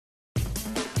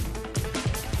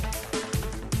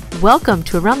Welcome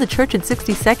to Around the Church in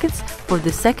 60 Seconds for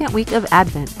the second week of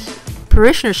Advent.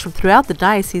 Parishioners from throughout the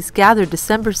diocese gathered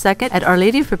December 2nd at Our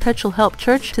Lady of Perpetual Help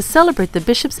Church to celebrate the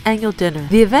Bishop's annual dinner.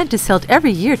 The event is held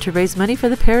every year to raise money for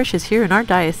the parishes here in our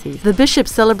diocese. The Bishop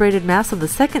celebrated Mass on the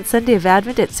second Sunday of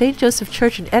Advent at St. Joseph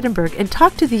Church in Edinburgh and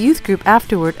talked to the youth group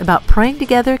afterward about praying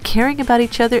together, caring about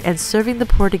each other, and serving the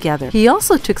poor together. He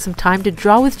also took some time to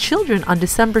draw with children on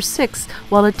December 6th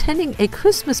while attending a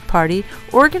Christmas party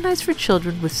organized for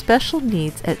children with special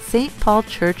needs at St. Paul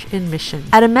Church in Mission.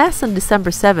 At a Mass on December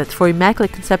 7th for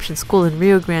Immaculate Conception School in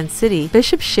Rio Grande City,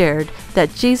 Bishop shared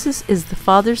that Jesus is the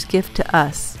Father's gift to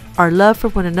us. Our love for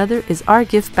one another is our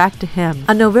gift back to Him.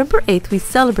 On November 8th, we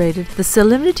celebrated the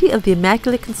Solemnity of the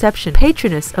Immaculate Conception,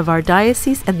 patroness of our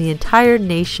diocese and the entire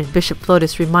nation. Bishop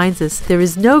Flores reminds us there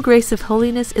is no grace of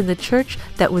holiness in the Church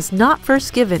that was not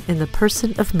first given in the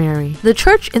person of Mary. The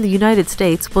Church in the United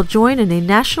States will join in a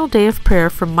National Day of Prayer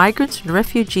for migrants and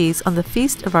refugees on the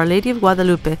Feast of Our Lady of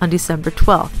Guadalupe on December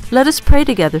 12th. Let us pray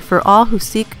together for all who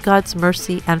seek God's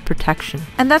mercy and protection.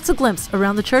 And that's a glimpse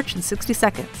around the Church in 60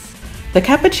 seconds. The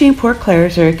Capuchin Poor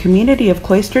Clares are a community of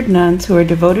cloistered nuns who are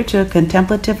devoted to a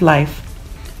contemplative life.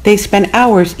 They spend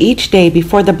hours each day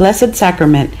before the Blessed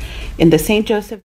Sacrament in the St. Joseph